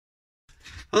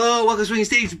Hello, welcome to Swiggin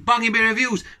Steve's Bargain Beer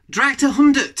Reviews. Drag to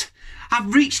 100.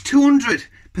 I've reached 200.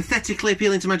 Pathetically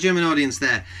appealing to my German audience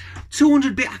there.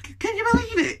 200 beer. Can you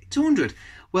believe it? 200.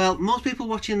 Well, most people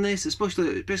watching this,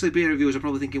 especially beer reviewers, are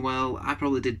probably thinking, well, I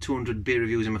probably did 200 beer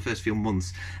reviews in my first few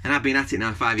months, and I've been at it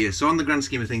now 5 years. So on the grand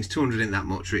scheme of things, 200 isn't that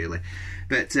much, really.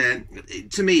 But to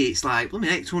me, it's like, let me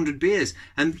make 200 beers.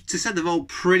 And to say they've all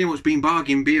pretty much been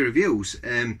bargain beer reviews.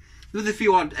 With a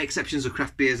few odd exceptions of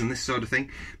craft beers and this sort of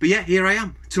thing. But yeah, here I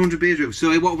am, 200 beers reviews. So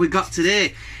what have we got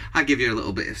today? I'll give you a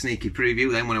little bit of sneaky preview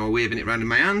then when I was waving it around in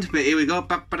my hand. But here we go.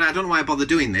 But I don't know why I bother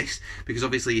doing this, because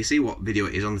obviously you see what video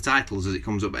it is on the titles as it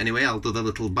comes up. But anyway, I'll do the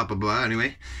little ba-ba-ba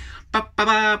anyway.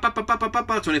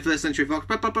 21st Century Fox.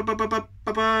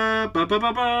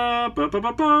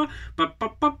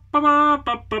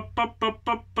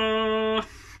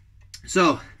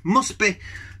 So, must be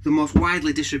the most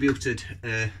widely distributed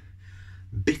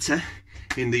bitter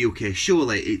in the UK.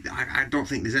 Surely, I don't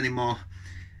think there's anything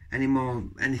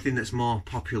that's more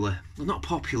popular. Well, not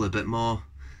popular, but more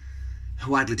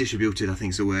widely distributed, I think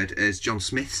is the word, as John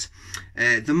Smith's.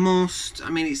 The most, I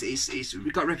mean, it's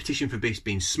got a reputation for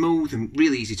being smooth and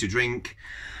really easy to drink.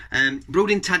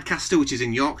 Brewed in Tadcaster, which is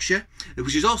in Yorkshire,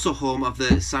 which is also home of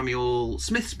the Samuel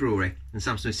Smith's Brewery, and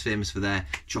Sam Smith's famous for their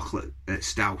chocolate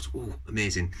stout. Oh,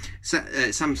 amazing!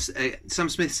 Sam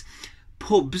Smith's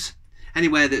pubs,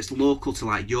 anywhere that's local to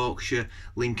like Yorkshire,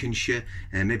 Lincolnshire,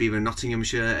 maybe even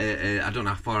Nottinghamshire. I don't know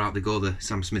how far out they go, the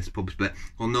Sam Smith's pubs, but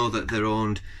we'll know that they're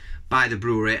owned by the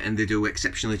brewery and they do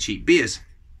exceptionally cheap beers,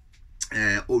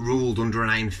 ruled under an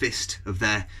iron fist of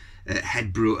their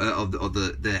head brewer, of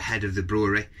the head of the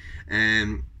brewery,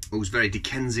 who's very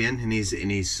Dickensian in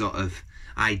his sort of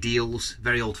ideals,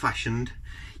 very old-fashioned.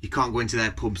 You can't go into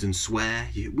their pubs and swear,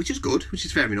 which is good, which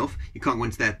is fair enough. You can't go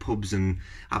into their pubs and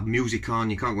have music on.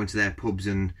 You can't go into their pubs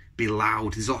and be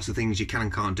loud. There's lots of things you can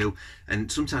and can't do.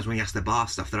 And sometimes when you ask the bar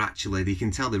staff, you can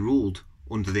tell they're ruled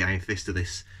under the iron fist of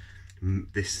this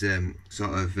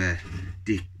sort of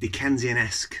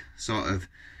Dickensian-esque sort of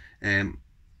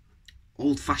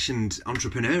old-fashioned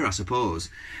entrepreneur, I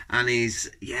suppose. And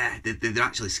they're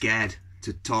actually scared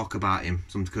to talk about him,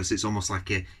 because it's almost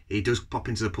like he does pop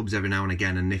into the pubs every now and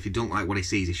again, and if you don't like what he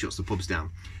sees, he shuts the pubs down.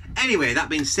 Anyway, that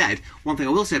being said, one thing I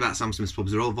will say about Sam Smith's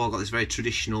pubs, they've all got this very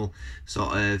traditional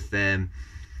sort of, they've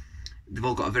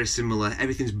all got a very similar,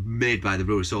 everything's made by the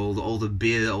brewery, so all the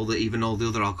beer, even all the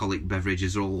other alcoholic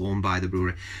beverages are all owned by the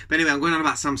brewery. But anyway, I'm going on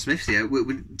about Sam Smith's here.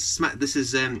 This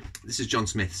is John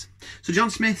Smith's. So John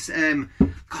Smith's,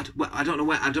 God, I don't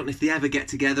know if they ever get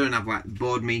together and have like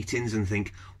board meetings and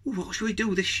think, oh, what should we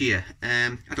do this year?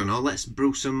 I don't know, let's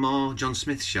brew some more John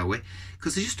Smith's, shall we?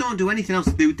 Because they just don't do anything else.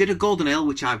 They did a golden ale,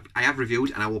 which I have reviewed,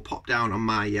 and I will pop down on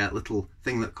my little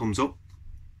thing that comes up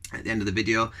at the end of the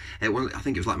video. I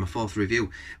think it was like my 4th review,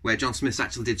 where John Smith's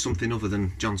actually did something other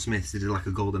than John Smith's. They did like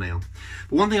a golden ale.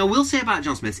 But one thing I will say about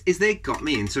John Smith's is they got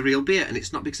me into real beer, and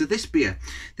it's not because of this beer.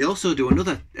 They also do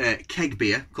another keg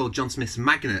beer called John Smith's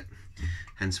Magnet,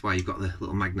 hence why you've got the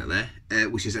little magnet there,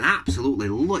 which is an absolutely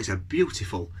it's a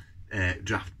beautiful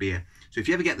draft beer. So if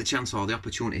you ever get the chance or the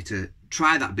opportunity to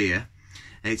try that beer,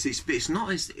 it's not,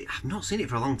 I've not seen it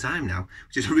for a long time now,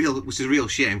 which is a real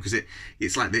shame, because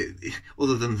it's like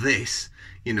other than this,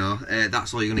 you know,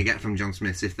 that's all you're going to get from John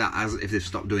Smith's if they've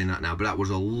stopped doing that now. But that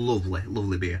was a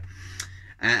lovely beer,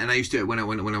 and I used to when I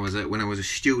was a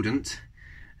student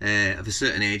of a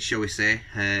certain age, shall we say.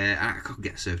 I could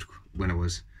get served when I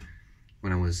was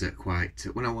quite,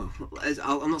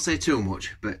 I'll not say too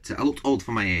much, but I looked old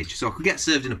for my age, so I could get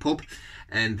served in a pub,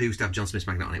 and they used to have John Smith's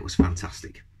Magnet on it. It was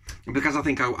fantastic. And because I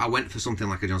think I went for something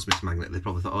like a John Smith's Magnet, they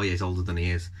probably thought, oh yeah, he's older than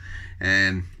he is.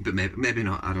 But maybe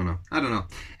not, I don't know.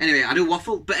 Anyway, I do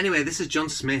waffle, but anyway, this is John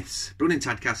Smith's, brewed in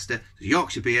Tadcaster,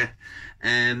 Yorkshire beer.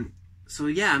 So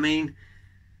yeah, I mean,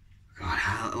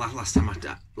 God, last time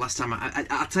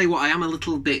I'll tell you what, I am a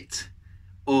little bit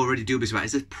already dubious about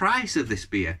is the price of this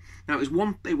beer. Now it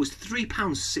was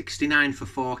 £3.69 for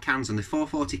 4 cans, and the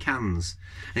 440 cans,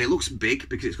 and it looks big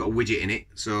because it's got a widget in it,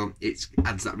 so it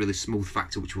adds that really smooth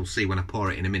factor, which we'll see when I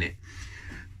pour it in a minute.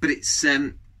 But it's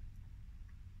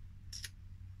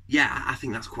yeah, I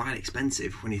think that's quite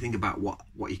expensive when you think about what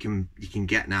you can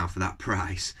get now for that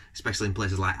price, especially in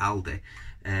places like Aldi.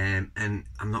 And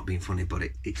I'm not being funny, but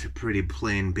it's a pretty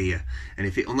plain beer,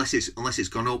 and unless it's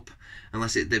gone up,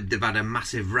 unless they've had a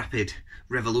massive rapid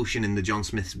revolution in the John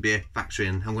Smith's beer factory,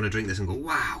 and I'm going to drink this and go,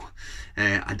 wow,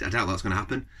 I doubt that's going to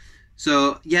happen.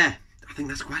 So yeah, I think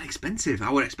that's quite expensive.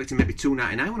 I was expecting maybe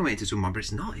 £2.99 when I went into some, but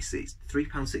it's not. It's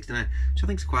 £3.69, which I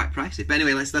think is quite pricey. But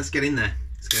anyway, let's get in there.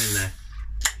 Let's get in there.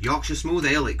 Yorkshire Smooth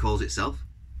Ale, it calls itself.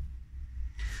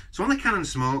 So on the can and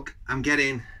smoke, I'm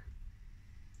getting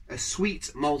a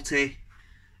sweet, malty,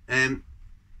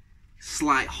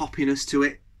 slight hoppiness to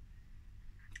it.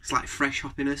 Slight fresh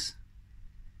hoppiness.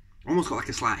 Almost got like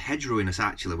a slight hedgerowiness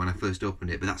actually when I first opened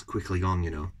it, but that's quickly gone,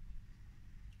 you know.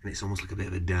 And it's almost like a bit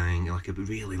of a dying, like a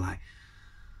really like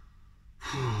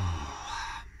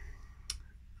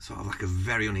sort of like a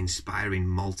very uninspiring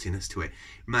maltiness to it.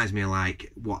 Reminds me of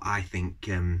like what I think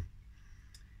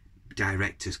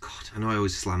Directors, God, I know I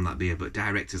always slam that beer, but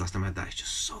Directors, last time I had that, it's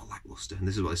just so lackluster, and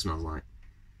this is what it smells like.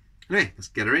 Anyway, let's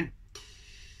get her in.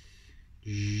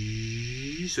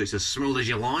 So it's as smooth as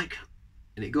you like,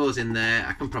 and it goes in there.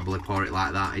 I can probably pour it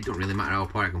like that. It don't really matter how I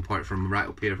pour it. I can pour it from right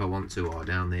up here if I want to, or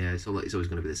down there. So it's always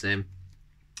going to be the same.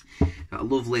 Got a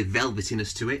lovely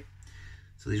velvetiness to it.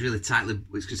 So there's really tightly,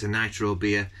 it's just a nitro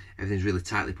beer. Everything's really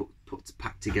tightly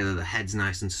packed together. The head's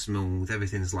nice and smooth.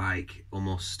 Everything's like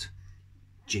almost,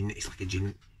 it's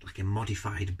like a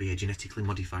modified beer, genetically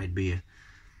modified beer.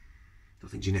 I don't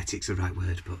think genetic's the right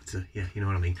word, but yeah, you know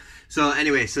what I mean. So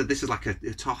anyway, so this is like a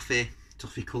toffee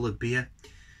coloured beer.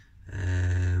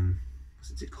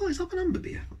 What's it called? It's like an amber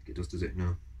beer. I think it does it?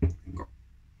 No.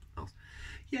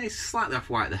 Yeah, it's slightly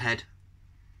off white, the head.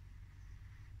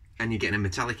 And you're getting a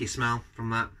metallic-y smell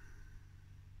from that.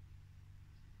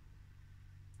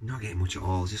 You're not getting much at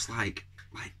all. It's just like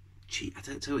cheap. I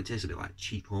don't know, it tastes a bit like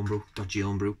cheap homebrew, dodgy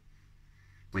homebrew.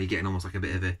 Where you're getting almost like a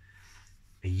bit of a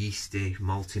yeasty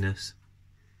maltiness.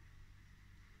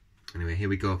 Anyway, here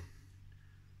we go.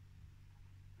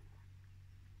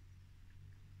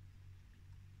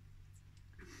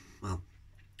 Well,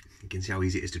 you can see how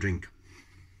easy it is to drink.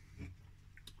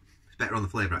 It's better on the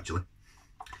flavour, actually.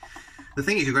 The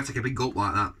thing is, you've got to take a big gulp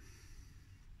like that.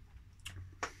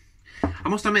 I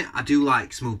must admit, I do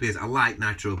like smooth beers. I like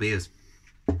nitro beers.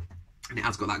 And it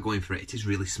has got that going for it. It is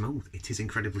really smooth. It is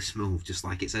incredibly smooth, just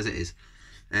like it says it is.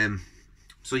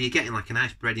 So you're getting like a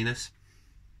nice breadiness,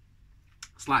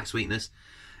 slight sweetness,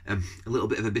 a little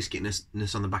bit of a biscuitness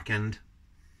on the back end.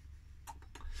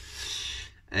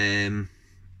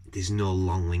 There's no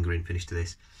long lingering finish to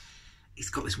this. It's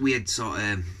got this weird sort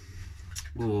of,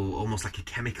 almost like a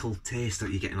chemical taste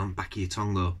that you're getting on the back of your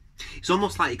tongue though. It's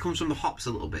almost like it comes from the hops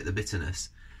a little bit, the bitterness,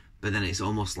 but then it's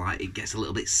almost like it gets a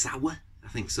little bit sour, I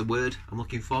think's the word I'm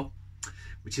looking for,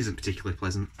 which isn't particularly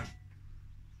pleasant.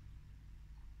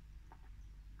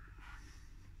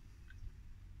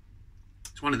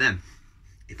 It's one of them.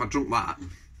 If I drunk that,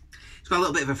 it's got a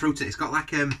little bit of a fruit in it. It's got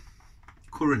like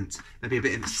currant, maybe a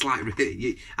bit of a slight,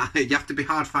 you have to be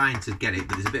hard fine to get it,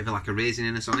 but there's a bit of like a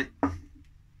raisininess on it.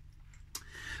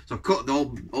 So I've cut the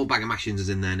whole bag of mashings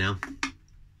in there now.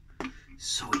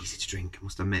 So easy to drink, I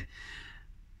must admit.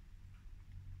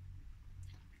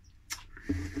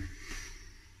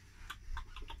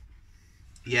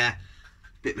 Yeah,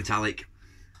 bit metallic.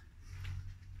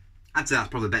 I'd say that's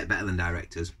probably better than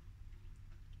Directors.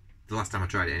 The last time I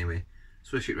tried it anyway.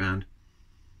 Swish it round.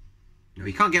 No,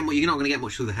 you can't get much, you're not going to get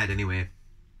much through the head anyway.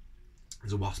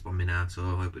 There's a wasp on me now, so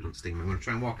I hope it doesn't sting me. I'm going to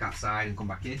try and walk outside and come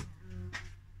back in.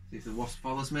 See if the wasp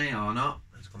follows me or not.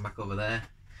 Let's come back over there.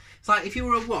 It's like, if you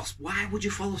were a wasp, why would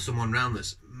you follow someone around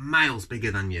that's miles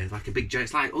bigger than you? Like a big giant.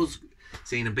 It's like us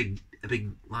seeing a big,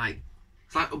 like,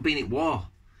 it's like us being at war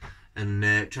and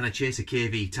trying to chase a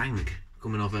KV tank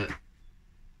coming over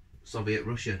Soviet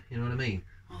Russia. You know what I mean?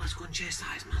 Oh, let's go and chase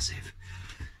that. It's massive.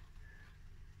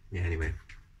 Yeah, anyway.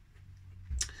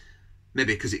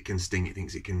 Maybe because it can sting, it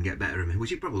thinks it can get better at me,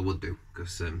 which it probably would do,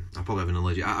 because I'll probably have an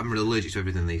allergic. I'm allergic to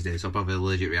everything these days, so I'll probably have an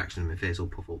allergic reaction and my face will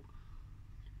puff up.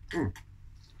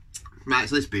 Right,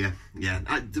 so this beer, yeah,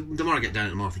 the more I get down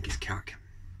it, the more I think it's cack.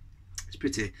 It's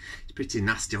pretty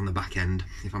nasty on the back end,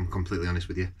 if I'm completely honest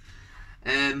with you.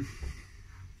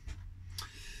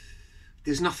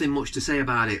 There's nothing much to say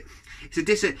about it.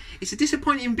 It's a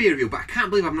disappointing beer review, but I can't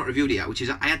believe I've not reviewed it yet, which is,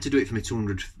 I had to do it for my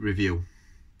 200th review.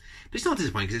 But it's not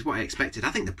disappointing because it's what I expected.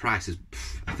 I think the price is,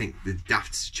 I think the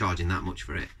daft's charging that much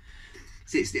for it.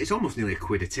 It's almost nearly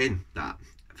 £1 a tin, that,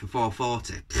 for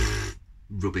 £4.40.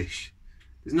 Rubbish.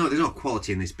 There's no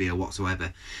quality in this beer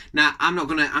whatsoever. Now, I'm not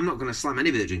gonna slam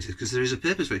any beer that drinks this, because there is a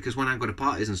purpose for it. Because when I go to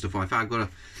parties and stuff, or if I go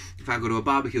to a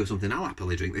barbecue or something, I'll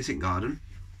happily drink this in garden.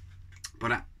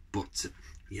 But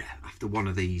yeah, after one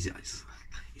of these, it's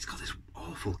got this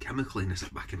awful chemicaliness at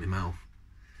the back of my mouth.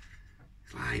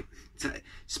 It's like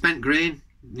spent grain,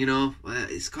 you know.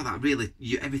 It's got that really,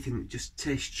 everything just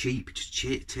tastes cheap. Just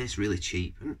tastes really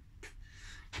cheap, and,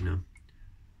 you know.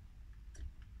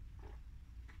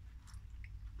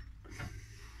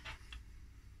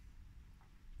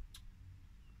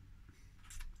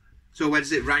 So where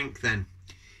does it rank then?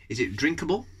 Is it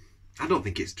drinkable? I don't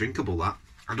think it's drinkable, that.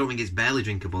 I don't think it's barely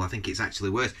drinkable. I think it's actually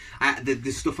worse.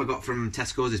 The stuff I got from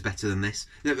Tesco's is better than this.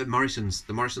 The Morrison's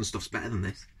stuff's better than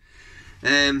this.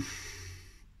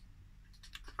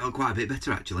 Oh, quite a bit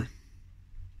better actually.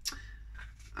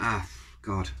 Ah,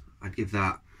 God, I'd give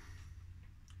that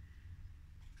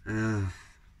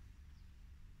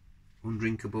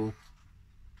undrinkable.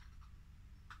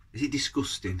 Is it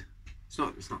disgusting?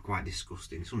 It's not quite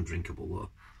disgusting. It's undrinkable though.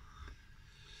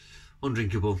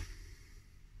 Undrinkable.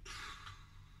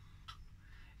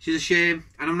 It's a shame,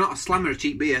 and I'm not a slammer of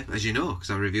cheap beer, as you know,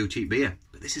 because I review cheap beer.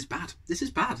 But this is bad. This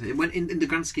is bad. It went in the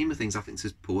grand scheme of things. I think this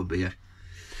is poor beer.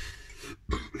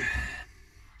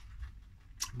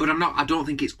 But I'm not. I don't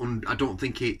think it's.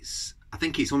 I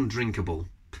think it's undrinkable.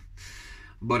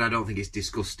 But I don't think it's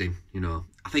disgusting. You know.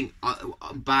 I think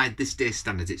by this day's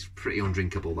standards, it's pretty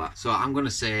undrinkable. That. So I'm going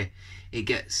to say it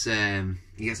gets a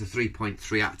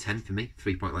 3.3 out of 10 for me.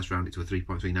 3 point. Let's round it to a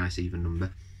 3.3. Nice even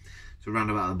number. So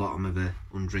round about the bottom of a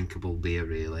undrinkable beer,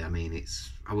 really. I mean,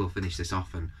 I will finish this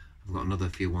off, and I've got another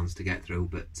few ones to get through.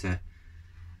 But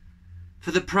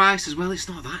for the price as well, it's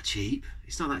not that cheap.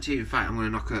 It's not that cheap. In fact, I'm going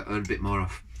to knock a bit more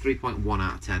off. 3.1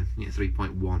 out of 10. Yeah,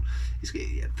 3.1.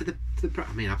 For the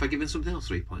I mean, have I given something else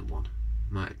 3.1?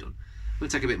 Might have done. I'm going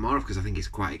to take a bit more off because I think it's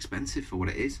quite expensive for what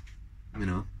it is. You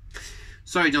know.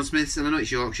 Sorry, John Smiths, and I know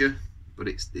it's Yorkshire, but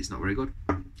it's not very good.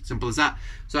 Simple as that.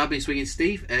 So I've been Swiggin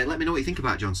Steve. Let me know what you think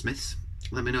about John Smiths.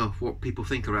 Let me know what people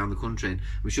think around the country. And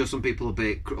I'm sure some people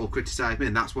will criticise me,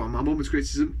 and that's what my moment's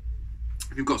criticism.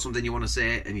 If you've got something you want to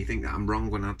say and you think that I'm wrong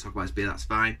when I talk about this beer, that's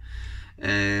fine.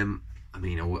 I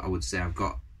mean, I would say I've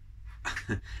got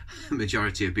a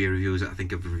majority of beer reviewers that I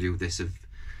think have reviewed this have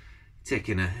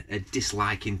taken a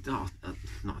dislike in, not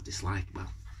a dislike.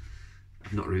 Well,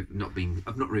 I've not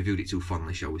reviewed it too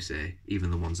fondly, shall we say. Even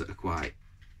the ones that are quite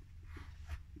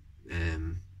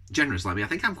generous like me. I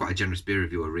think I'm quite a generous beer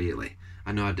reviewer, really.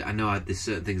 I know there's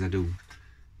certain things I do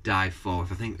dive for.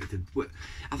 I think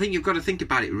you've got to think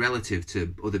about it relative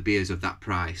to other beers of that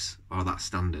price or that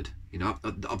standard, you know,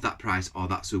 of that price or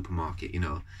that supermarket, you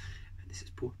know. And this is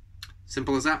poor.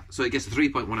 Simple as that. So it gets a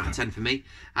 3.1 out of 10 for me.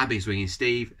 I've been Swiggin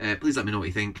Steve. Please let me know what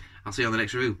you think. I'll see you on the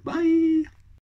next review. Bye.